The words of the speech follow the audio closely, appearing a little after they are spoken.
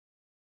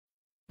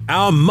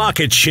Our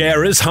market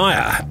share is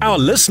higher, our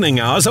listening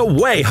hours are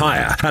way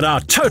higher, and our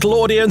total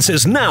audience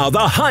is now the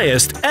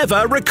highest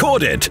ever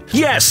recorded.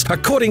 Yes,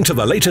 according to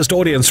the latest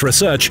audience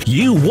research,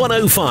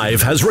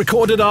 U105 has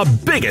recorded our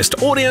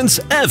biggest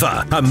audience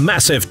ever. A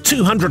massive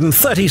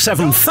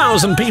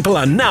 237,000 people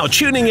are now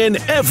tuning in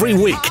every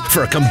week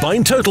for a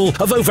combined total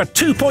of over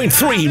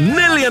 2.3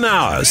 million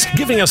hours,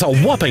 giving us a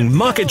whopping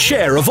market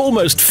share of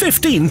almost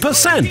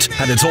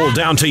 15%. And it's all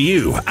down to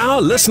you,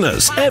 our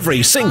listeners,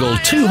 every single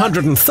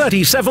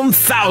 237,000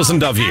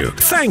 of you.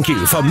 Thank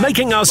you for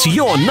making us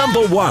your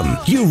number one.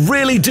 You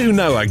really do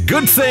know a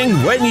good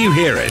thing when you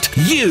hear it.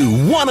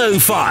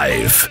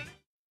 U105.